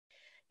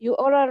You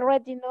all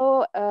already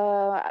know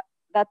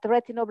that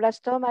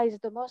retinoblastoma is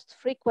the most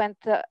frequent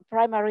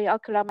primary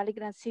ocular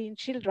malignancy in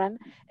children,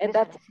 and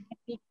that can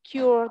be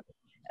cured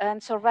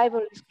and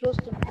survival is close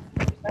to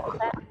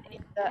 90%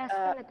 in the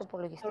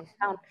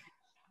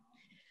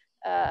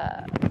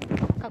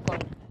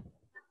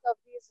of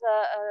this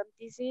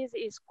disease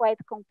is quite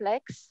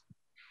complex,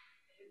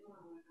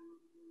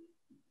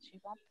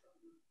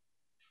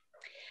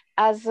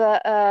 as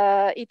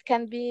it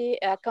can be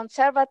a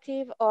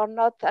conservative or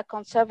not a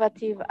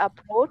conservative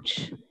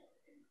approach.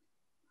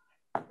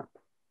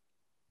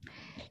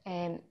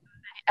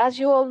 As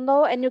you all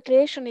know,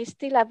 enucleation is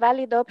still a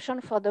valid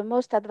option for the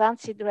most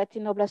advanced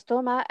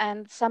retinoblastoma,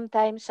 and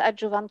sometimes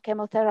adjuvant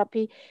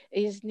chemotherapy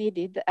is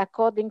needed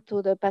according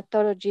to the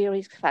pathology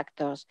risk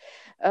factors.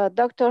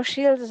 Dr.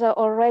 Shields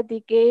already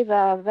gave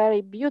a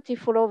very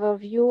beautiful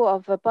overview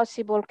of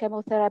possible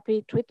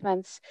chemotherapy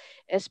treatments,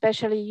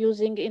 especially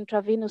using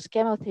intravenous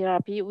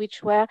chemotherapy,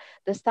 which were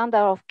the standard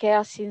of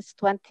care since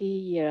 20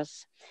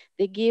 years.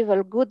 They give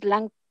a good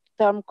long-term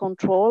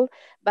control,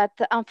 but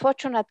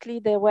unfortunately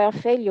there were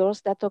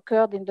failures that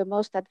occurred in the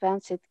most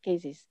advanced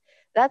cases.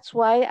 That's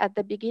why at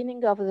the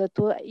beginning of the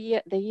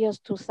years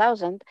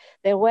 2000,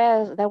 there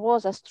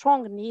was a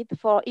strong need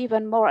for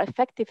even more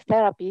effective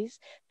therapies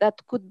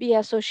that could be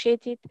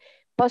associated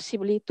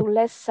possibly to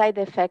less side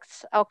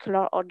effects,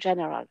 ocular or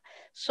general.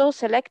 So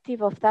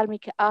selective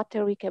ophthalmic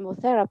artery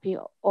chemotherapy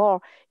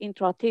or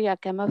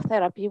intraarterial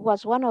chemotherapy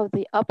was one of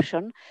the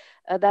options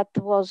that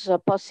was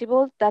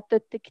possible, that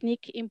the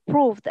technique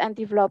improved and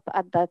developed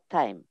at that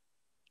time.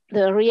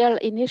 The real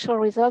initial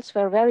results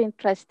were very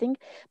interesting,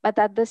 but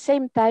at the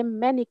same time,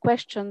 many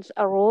questions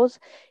arose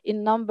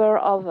in number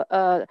of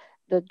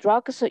the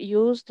drugs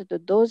used, the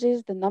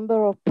doses, the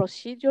number of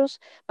procedures,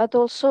 but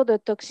also the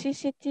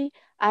toxicity,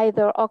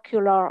 either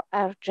ocular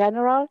or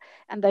general,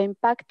 and the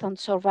impact on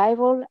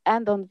survival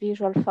and on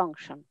visual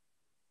function.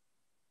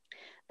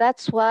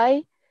 That's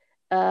why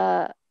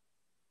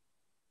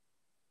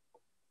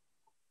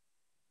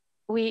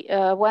we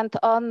went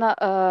on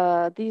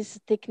this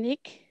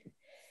technique,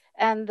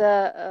 and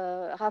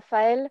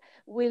Raphael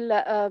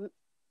will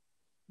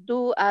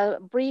do a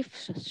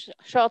brief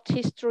short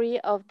history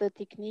of the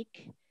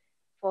technique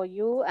for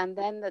you and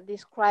then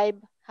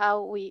describe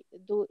how we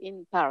do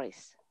in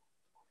Paris.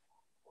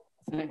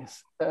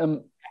 Thanks.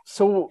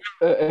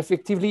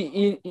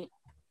 Effectively,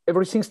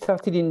 everything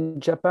started in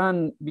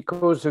Japan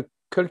because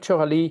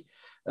culturally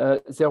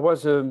there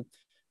was a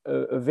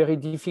very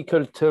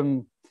difficult,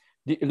 a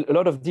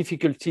lot of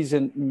difficulties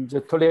in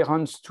the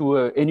tolerance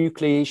to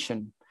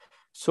enucleation.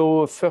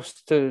 So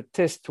first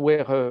tests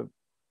were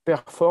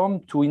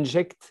performed to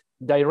inject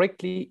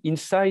directly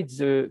inside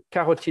the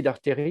carotid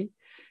artery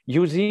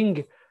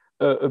using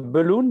a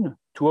balloon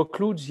to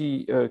occlude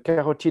the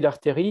carotid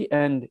artery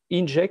and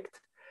inject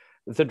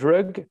the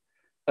drug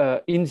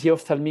in the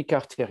ophthalmic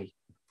artery.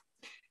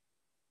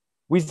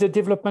 With the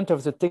development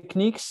of the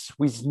techniques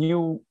with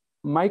new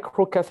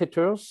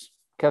microcatheters,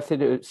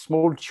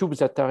 small tubes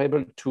that are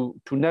able to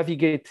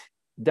navigate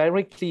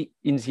directly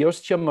in the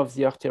ostium of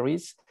the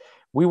arteries,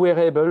 we were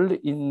able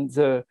in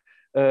the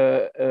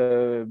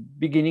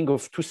beginning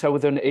of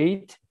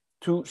 2008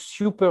 to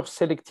super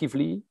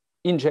selectively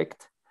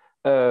inject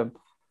the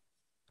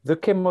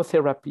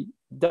chemotherapy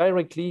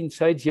directly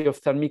inside the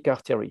ophthalmic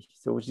artery.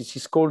 So this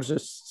is called the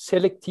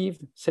selective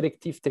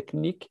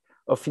technique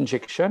of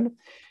injection.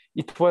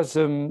 It was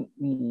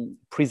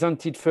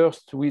presented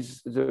first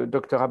with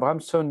Dr.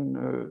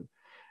 Abramson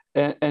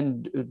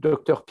and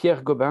Dr.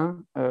 Pierre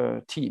Gobin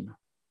team.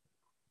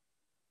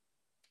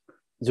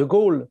 The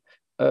goal,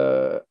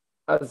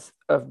 as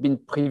have been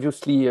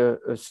previously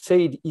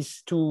said,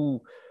 is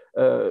to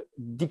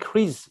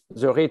decrease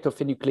the rate of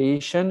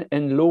enucleation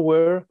and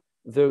lower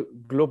the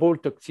global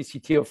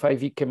toxicity of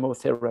IV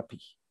chemotherapy,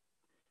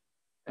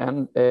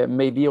 and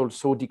maybe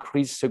also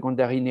decrease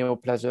secondary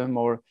neoplasm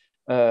or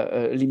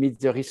limit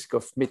the risk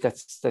of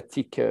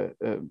metastatic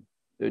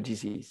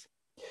disease.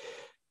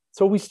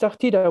 So we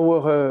started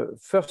our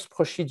first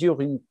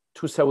procedure in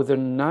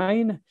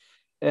 2009,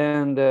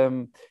 and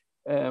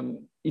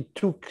it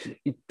took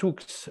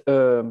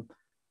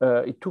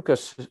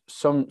us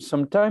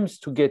some time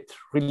to get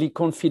really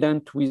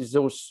confident with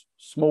those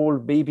small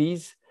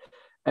babies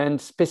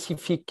and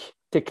specific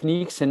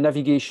techniques and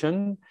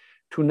navigation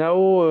to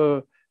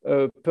now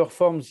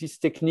perform this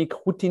technique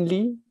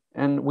routinely.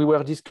 And we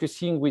were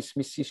discussing with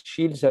Mrs.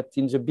 Shields that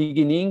in the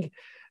beginning,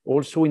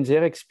 also in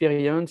their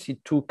experience,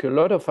 it took a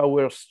lot of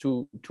hours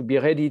to be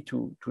ready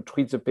to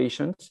treat the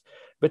patients.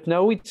 But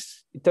now it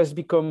has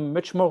become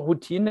much more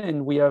routine,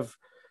 and we have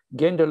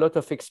gained a lot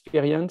of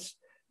experience,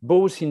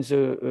 both in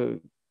the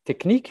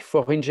technique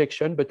for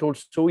injection, but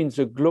also in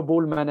the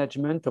global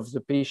management of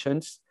the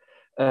patients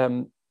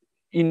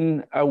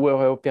in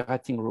our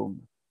operating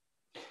room.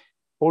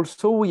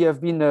 Also, we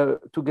have been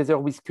together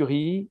with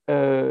Curie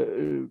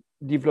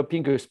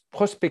developing a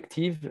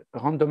prospective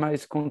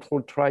randomized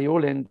controlled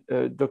trial, and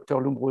Dr.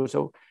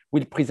 Lombroso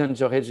will present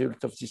the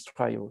results of this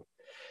trial.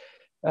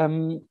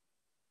 A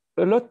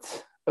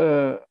lot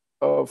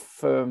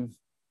of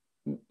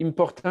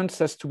importance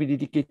has to be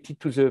dedicated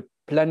to the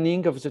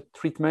planning of the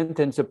treatment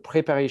and the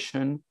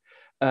preparation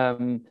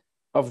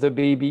of the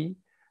baby,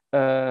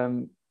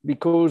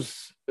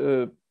 because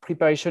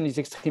preparation is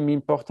extremely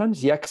important.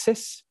 The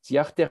access, the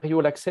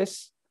arterial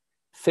access,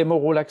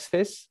 femoral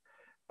access,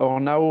 or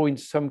now in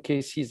some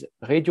cases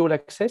radial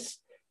access,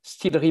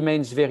 still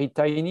remains very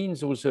tiny in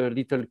those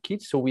little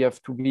kids. So we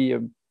have to be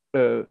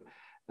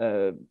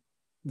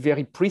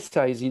very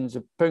precise in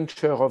the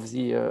puncture of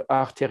the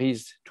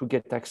arteries to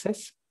get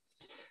access.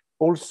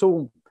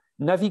 Also,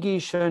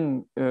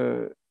 navigation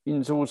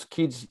in those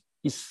kids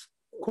is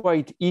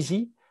quite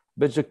easy,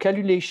 but the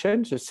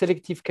cannulation, the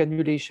selective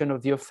cannulation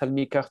of the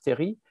ophthalmic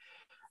artery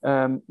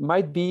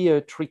might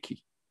be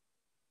tricky.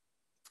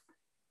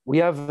 We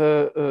have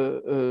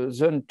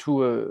then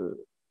to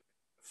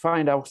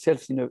find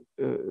ourselves in a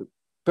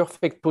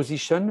perfect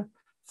position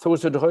so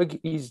the drug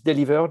is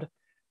delivered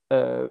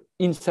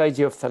inside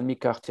the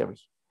ophthalmic artery.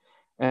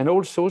 And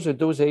also the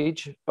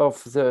dosage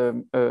of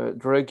the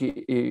drug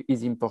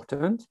is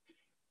important.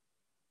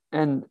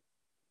 And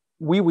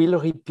we will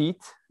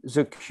repeat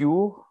the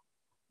cure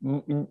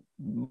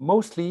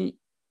mostly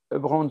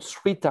around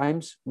 3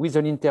 times with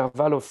an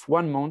interval of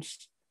 1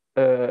 month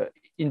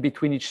in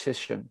between each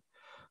session.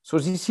 So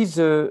this is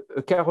a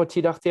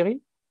carotid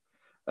artery.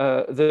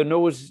 The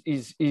nose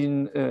is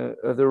in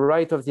the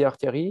right of the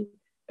artery,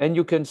 and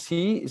you can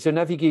see the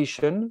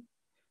navigation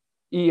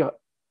here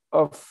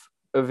of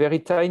a very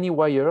tiny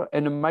wire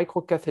and a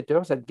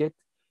microcatheter that get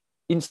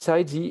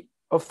inside the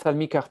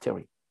ophthalmic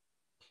artery.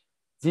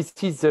 This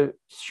is the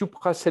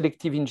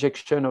supraselective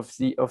injection of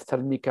the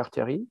ophthalmic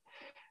artery.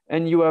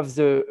 And you have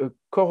the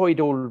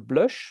choroidal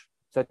blush,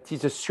 that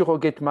is a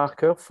surrogate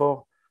marker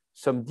for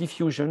some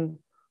diffusion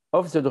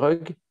of the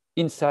drug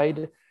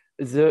inside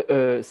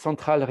the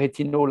central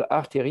retinal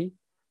artery,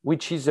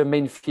 which is the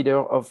main feeder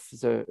of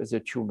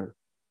the tumor.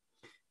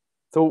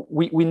 So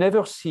we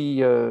never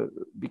see,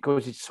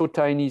 because it's so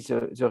tiny,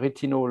 the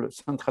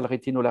central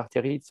retinal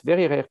artery, it's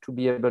very rare to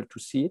be able to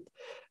see it,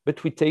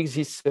 but we take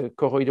this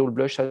choroidal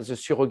blush as a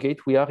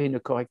surrogate. We are in a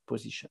correct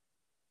position.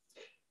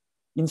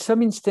 In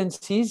some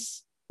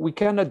instances, we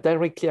cannot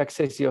directly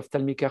access the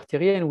ophthalmic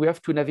artery, and we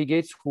have to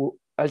navigate through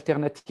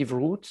alternative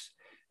routes.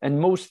 And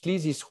mostly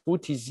this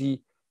route is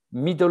the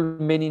middle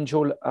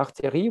meningeal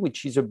artery,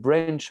 which is a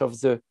branch of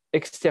the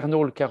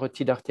external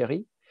carotid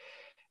artery.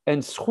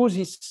 And through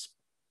this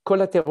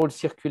collateral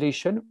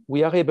circulation,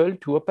 we are able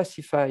to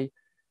opacify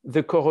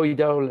the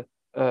choroidal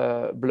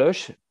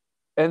blush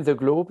and the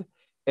globe,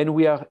 and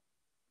we are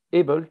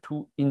able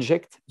to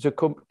inject the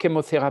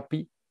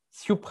chemotherapy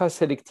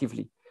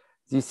supraselectively.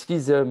 This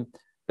is a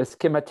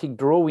schematic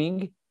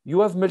drawing. You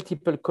have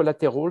multiple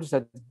collaterals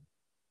that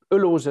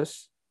allows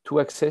us to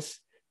access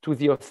to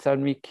the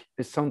ophthalmic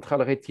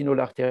central retinal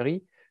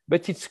artery,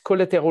 but it's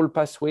collateral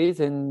pathways,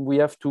 and we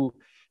have to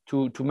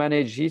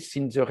manage this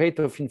in the rate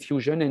of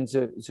infusion and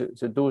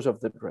the dose of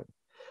the drug.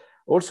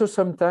 Also,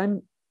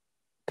 sometimes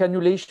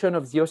cannulation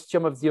of the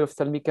ostium of the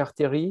ophthalmic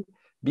artery,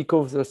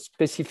 because of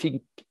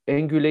specific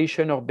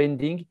angulation or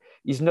bending,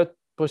 is not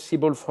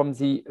possible from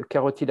the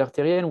carotid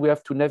artery, and we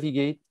have to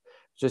navigate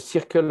the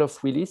circle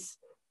of Willis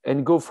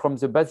and go from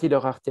the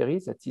basilar artery,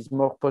 that is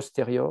more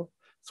posterior,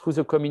 through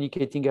the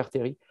communicating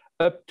artery,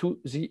 up to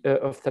the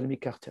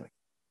ophthalmic artery.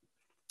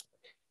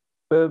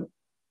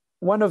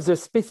 One of the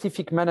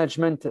specific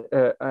management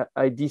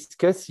I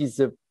discuss is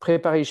the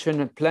preparation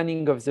and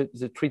planning of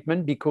the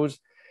treatment, because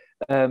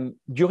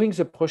during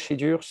the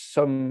procedure,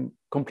 some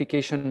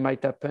complication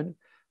might happen.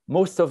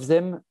 Most of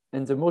them,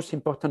 and the most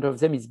important of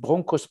them, is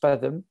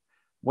bronchospasm.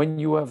 When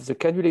you have the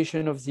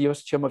cannulation of the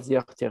ostium of the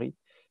artery,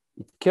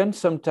 it can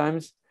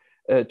sometimes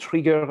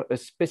trigger a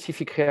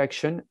specific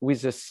reaction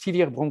with a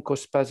severe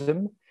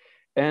bronchospasm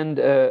and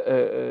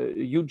a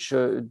huge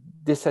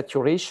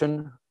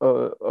desaturation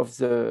of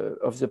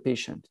the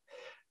patient.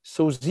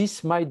 So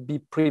this might be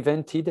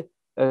prevented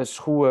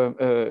through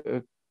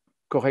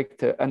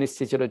correct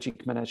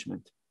anesthesiologic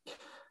management.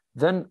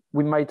 Then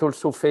we might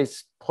also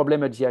face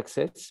problem at the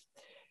access,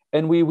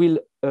 and we will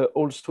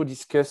also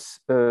discuss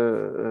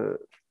the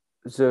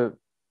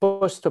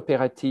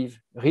post-operative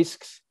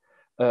risks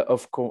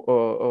of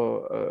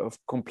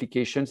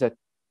complications that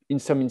in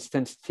some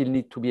instances still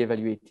need to be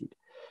evaluated.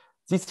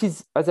 This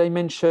is, as I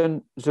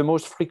mentioned, the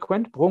most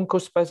frequent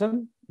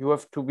bronchospasm. You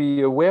have to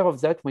be aware of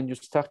that when you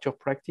start your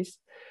practice,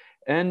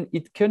 and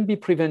it can be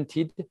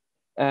prevented.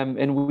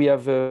 And we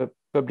have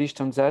published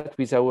on that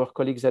with our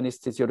colleagues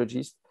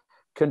anesthesiologists,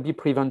 can be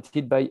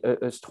prevented by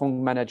a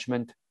strong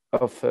management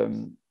of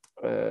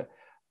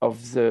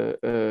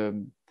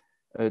the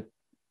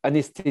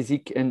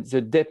anesthetic and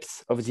the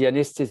depth of the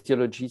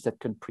anesthesiology that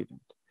can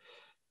prevent.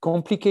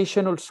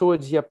 Complication also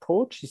at the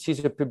approach. This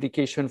is a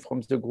publication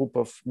from the group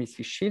of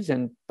Mrs. Shields,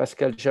 and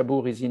Pascal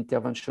Jabour is the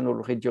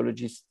interventional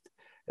radiologist,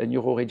 a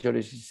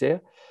neuroradiologist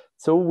there.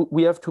 So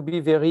we have to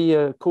be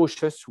very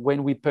cautious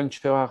when we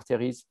puncture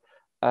arteries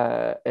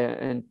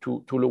and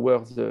to lower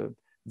the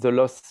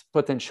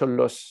potential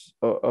loss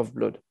of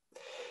blood.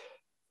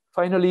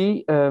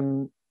 Finally,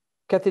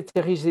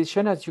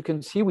 catheterization, as you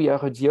can see, we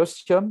are at the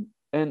ostium,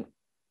 and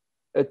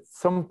at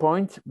some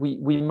point,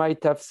 we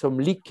might have some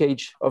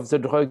leakage of the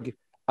drug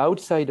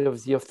outside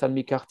of the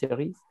ophthalmic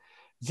arteries.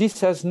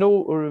 This has no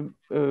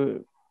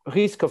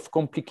risk of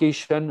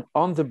complication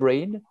on the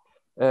brain,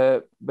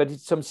 but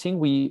it's something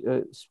we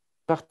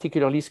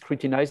particularly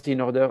scrutinize in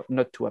order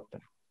not to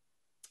happen.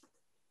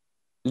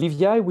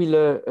 Livia, I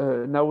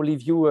will now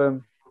leave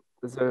you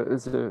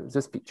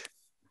the speech.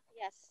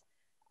 Yes.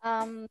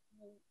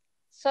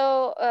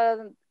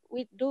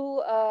 We do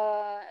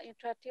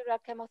intraarterial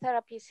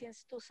chemotherapy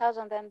since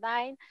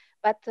 2009,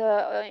 but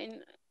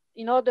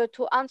in order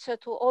to answer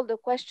to all the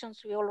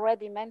questions we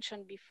already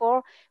mentioned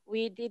before,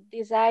 we did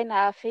design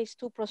a phase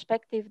 2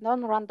 prospective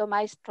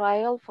non-randomized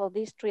trial for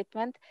this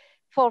treatment,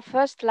 for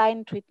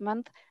first-line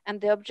treatment,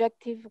 and the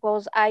objective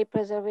was eye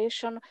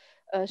preservation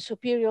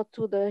superior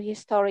to the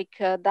historic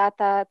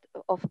data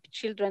of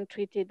children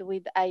treated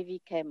with IV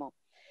chemo.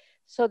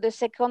 So the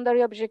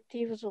secondary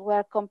objectives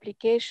were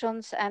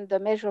complications and the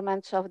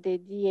measurements of the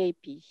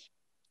DAP.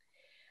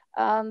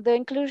 The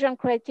inclusion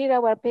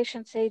criteria were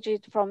patients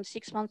aged from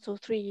 6 months to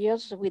 3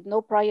 years with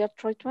no prior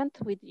treatment,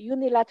 with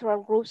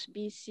unilateral groups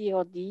B, C,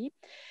 or D.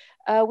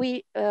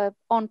 We,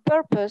 on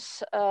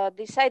purpose,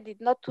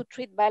 decided not to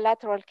treat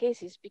bilateral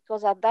cases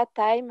because at that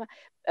time,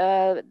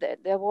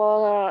 there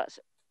were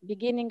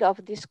beginning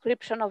of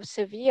description of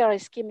severe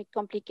ischemic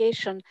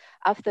complication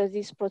after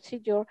this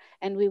procedure,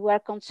 and we were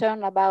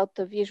concerned about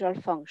the visual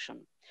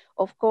function.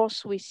 Of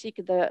course, we seek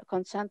the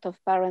consent of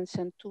parents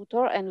and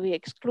tutor, and we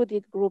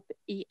excluded group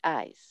E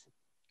eyes.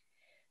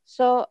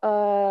 So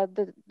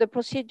the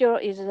procedure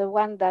is the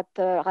one that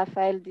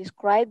Raphael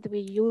described. We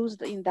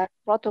used in that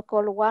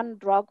protocol one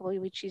drug,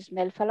 which is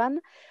melphalan.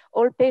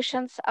 All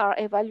patients are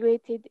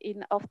evaluated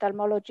in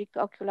ophthalmologic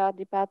ocular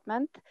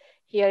department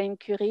here in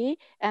Curie,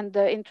 and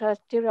the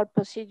intraarterial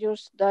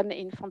procedures done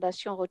in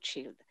Fondation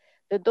Rothschild.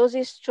 The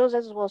doses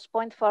chosen was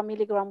 0.4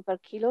 milligram per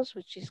kilos,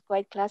 which is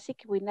quite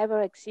classic. We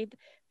never exceed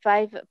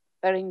 5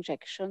 per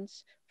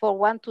injections for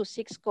 1 to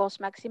 6 course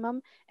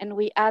maximum, and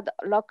we add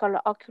local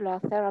ocular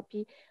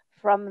therapy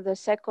from the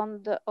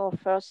second or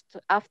first,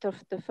 after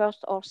the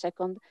first or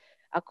second,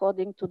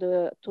 according to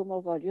the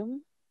tumor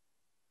volume.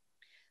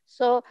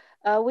 So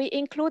we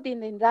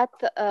included in that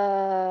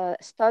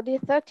study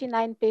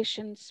 39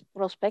 patients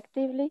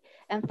prospectively,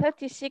 and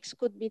 36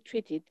 could be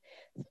treated.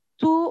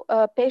 2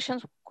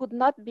 patients could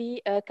not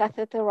be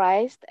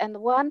catheterized, and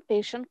 1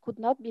 patient could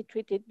not be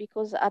treated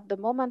because at the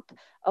moment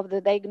of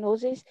the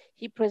diagnosis,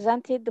 he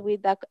presented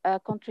with a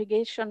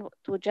conjugation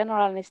to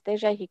general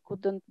anesthesia. He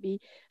couldn't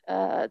be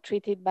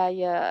treated by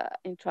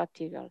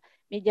intraarterial.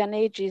 Median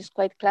age is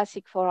quite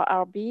classic for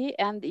RB,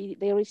 and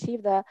they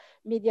received a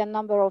median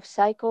number of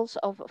cycles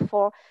of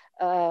 4.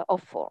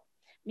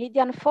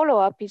 Median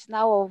follow-up is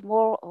now of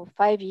more of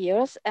 5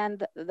 years,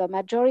 and the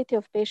majority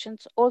of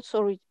patients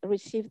also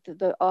received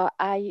the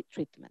eye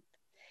treatment.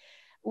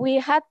 We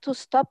had to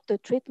stop the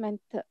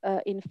treatment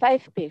in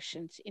 5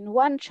 patients. In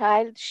 1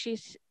 child,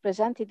 she's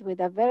presented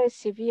with a very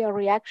severe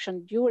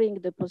reaction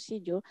during the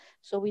procedure,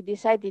 so we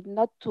decided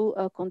not to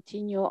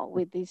continue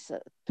with this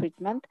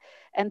treatment,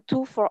 and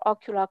 2 for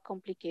ocular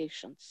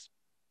complications.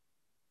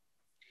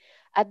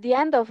 At the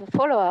end of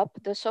follow-up,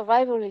 the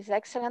survival is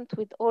excellent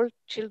with all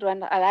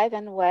children alive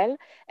and well,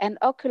 and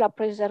ocular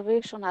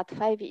preservation at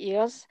 5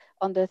 years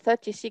on the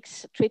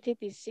 36 treated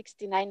is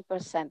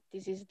 69%.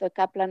 This is the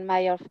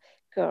Kaplan-Meier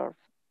curve.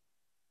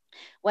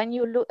 When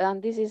you look,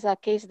 and this is a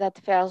case that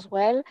fares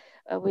well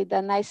with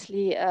a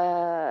nicely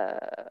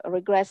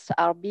regressed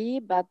RB,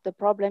 but the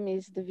problem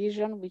is the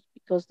vision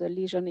because the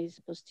lesion is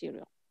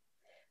posterior.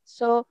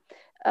 So,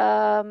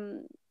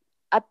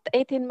 at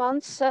 18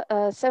 months,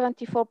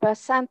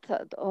 74%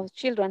 of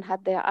children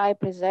had their eye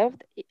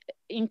preserved,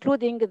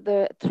 including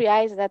the 3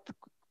 eyes that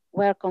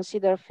were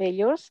considered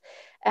failures.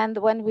 And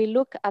when we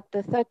look at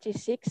the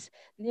 36,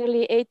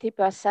 nearly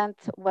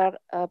 80% were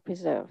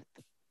preserved.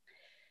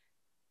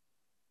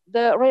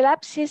 The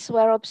relapses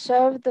were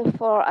observed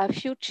for a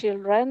few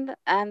children,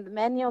 and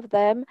many of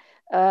them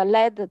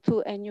led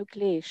to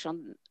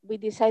enucleation. We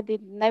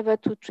decided never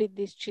to treat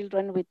these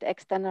children with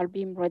external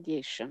beam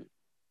radiation.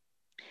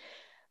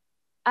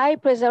 Eye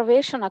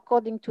preservation,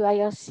 according to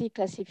IRC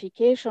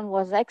classification,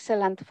 was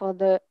excellent for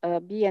the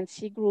B and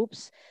C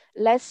groups,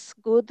 less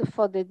good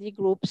for the D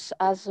groups,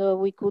 as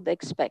we could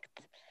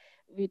expect,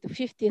 with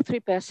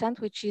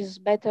 53%, which is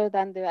better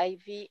than the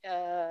IV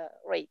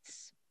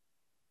rates.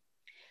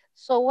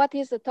 So what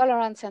is the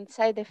tolerance and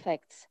side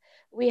effects?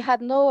 We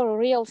had no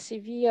real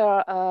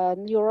severe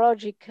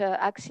neurologic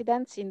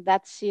accidents in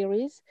that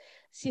series.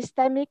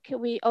 Systemic,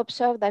 we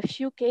observed a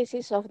few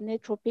cases of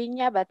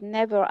neutropenia, but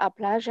never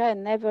aplasia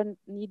and never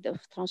need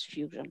of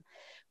transfusion.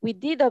 We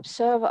did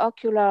observe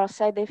ocular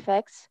side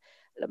effects,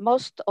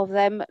 most of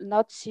them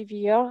not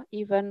severe,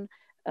 even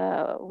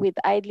with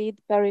eyelid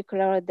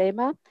periocular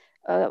edema.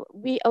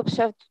 We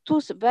observed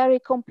 2 very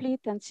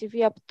complete and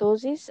severe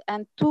ptosis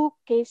and 2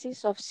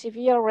 cases of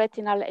severe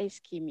retinal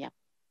ischemia.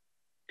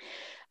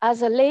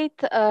 As a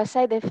late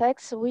side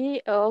effects,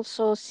 we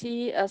also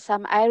see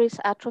some iris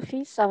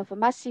atrophy, some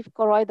massive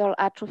choroidal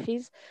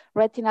atrophies,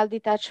 retinal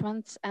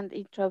detachments, and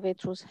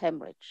intravitreal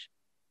hemorrhage.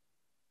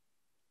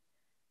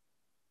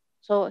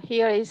 So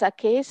here is a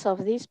case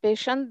of this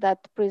patient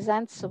that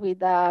presents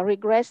with a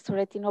regressed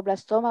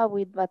retinoblastoma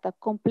with but a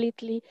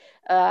completely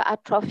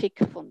atrophic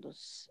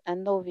fundus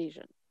and no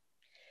vision.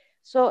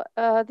 So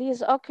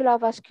this ocular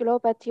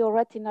vasculopathy or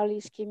retinal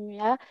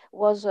ischemia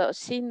was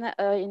seen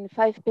in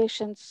 5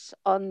 patients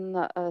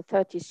on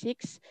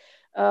 36.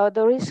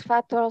 The risk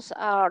factors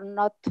are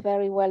not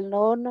very well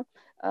known.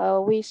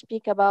 We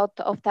speak about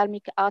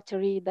ophthalmic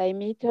artery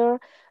diameter.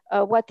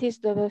 What is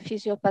the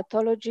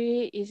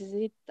physiopathology? Is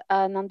it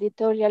an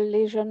endothelial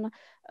lesion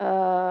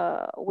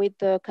with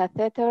the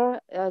catheter?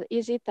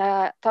 Is it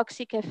a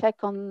toxic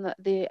effect on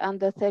the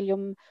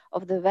endothelium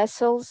of the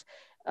vessels?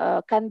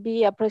 Can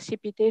be a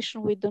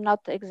precipitation, we do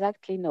not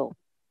exactly know.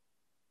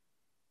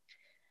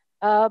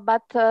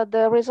 But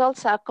the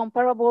results are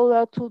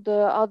comparable to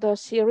the other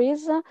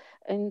series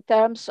in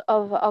terms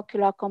of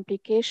ocular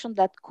complication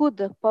that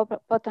could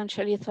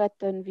potentially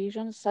threaten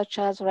vision, such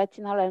as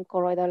retinal and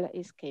choroidal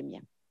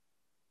ischemia.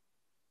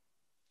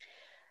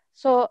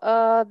 So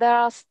there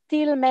are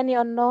still many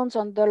unknowns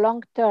on the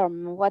long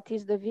term. What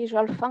is the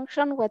visual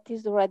function? What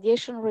is the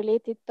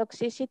radiation-related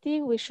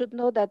toxicity? We should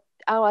know that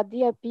our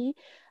DRP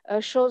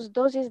shows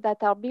doses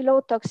that are below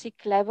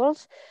toxic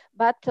levels,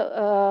 but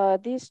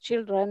these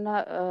children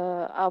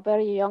are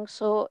very young,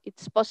 so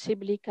it's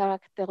possibly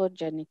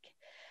characterogenic.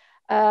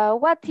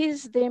 What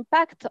is the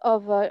impact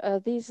of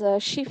this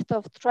shift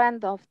of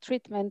trend of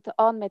treatment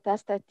on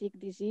metastatic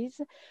disease?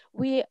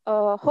 We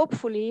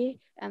hopefully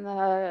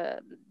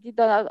did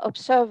not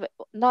observe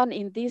none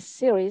in this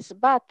series,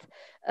 but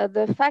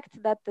the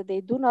fact that they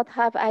do not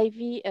have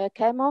IV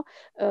chemo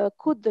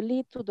could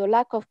lead to the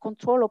lack of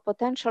control of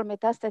potential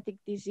metastatic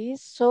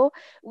disease. So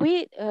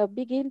we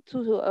begin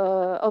to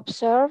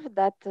observe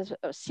that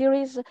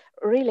series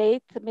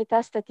relate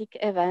metastatic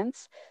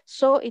events.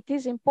 So it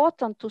is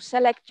important to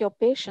select your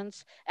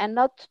patients and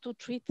not to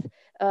treat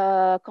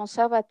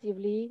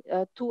conservatively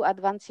too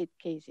advanced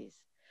cases.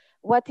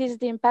 What is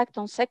the impact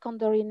on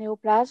secondary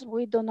neoplasm?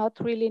 We do not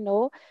really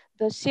know.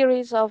 The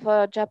series of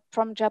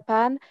from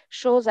Japan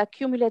shows a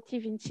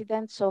cumulative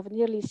incidence of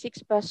nearly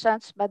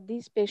 6%, but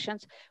these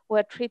patients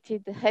were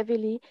treated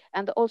heavily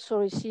and also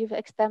received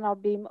external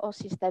beam or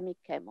systemic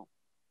chemo.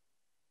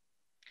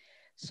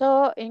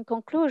 So in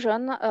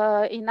conclusion,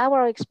 in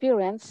our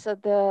experience,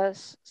 the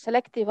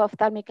selective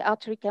ophthalmic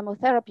artery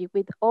chemotherapy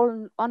with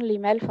only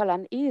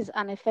melphalan is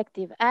an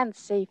effective and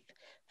safe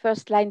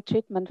first-line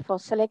treatment for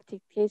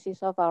selected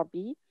cases of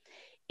RB.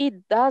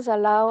 It does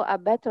allow a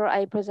better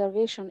eye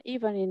preservation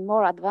even in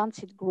more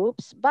advanced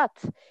groups, but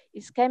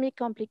ischemic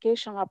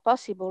complications are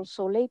possible,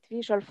 so late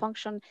visual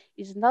function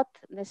is not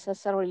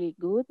necessarily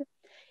good.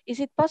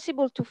 Is it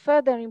possible to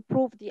further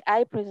improve the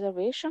eye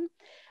preservation?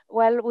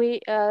 Well,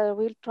 we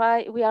will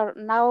try. We are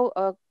now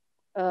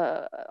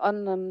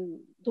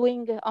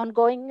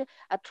ongoing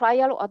a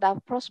trial or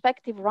a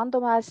prospective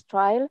randomized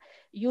trial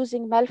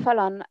using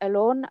melphalan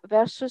alone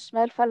versus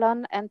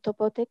melphalan and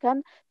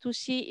topotecan to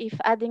see if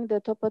adding the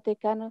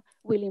topotecan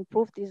will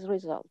improve this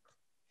result.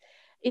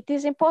 It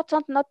is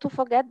important not to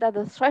forget that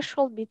the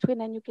threshold between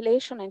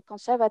enucleation and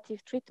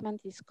conservative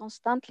treatment is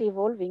constantly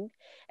evolving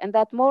and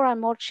that more and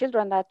more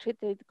children are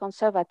treated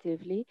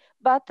conservatively,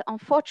 but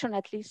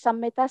unfortunately,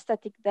 some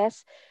metastatic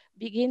deaths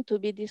begin to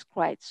be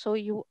described. So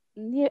you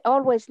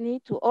always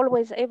need to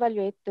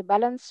evaluate the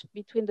balance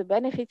between the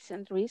benefits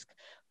and risk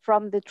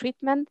from the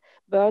treatment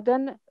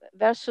burden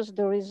versus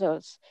the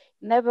results.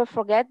 Never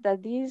forget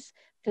that these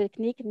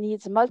technique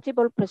needs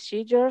multiple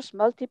procedures,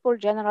 multiple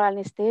general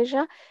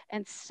anesthesia,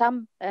 and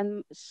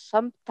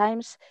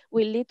sometimes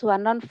will lead to a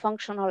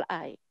non-functional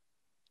eye.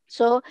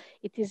 So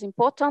it is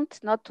important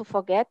not to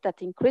forget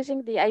that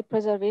increasing the eye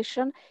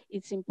preservation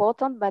is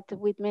important, but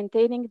with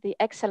maintaining the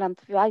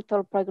excellent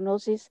vital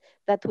prognosis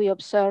that we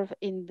observe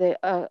in the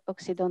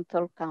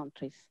Occidental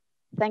countries.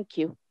 Thank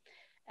you.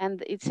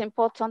 And it's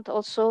important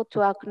also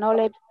to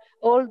acknowledge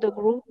all the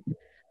group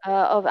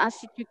of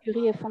Institut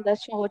Curie et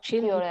Fondation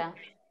Rothschild.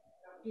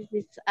 This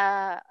is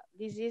a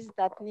disease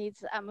that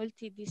needs a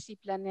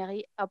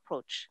multidisciplinary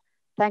approach.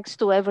 Thanks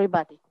to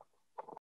everybody.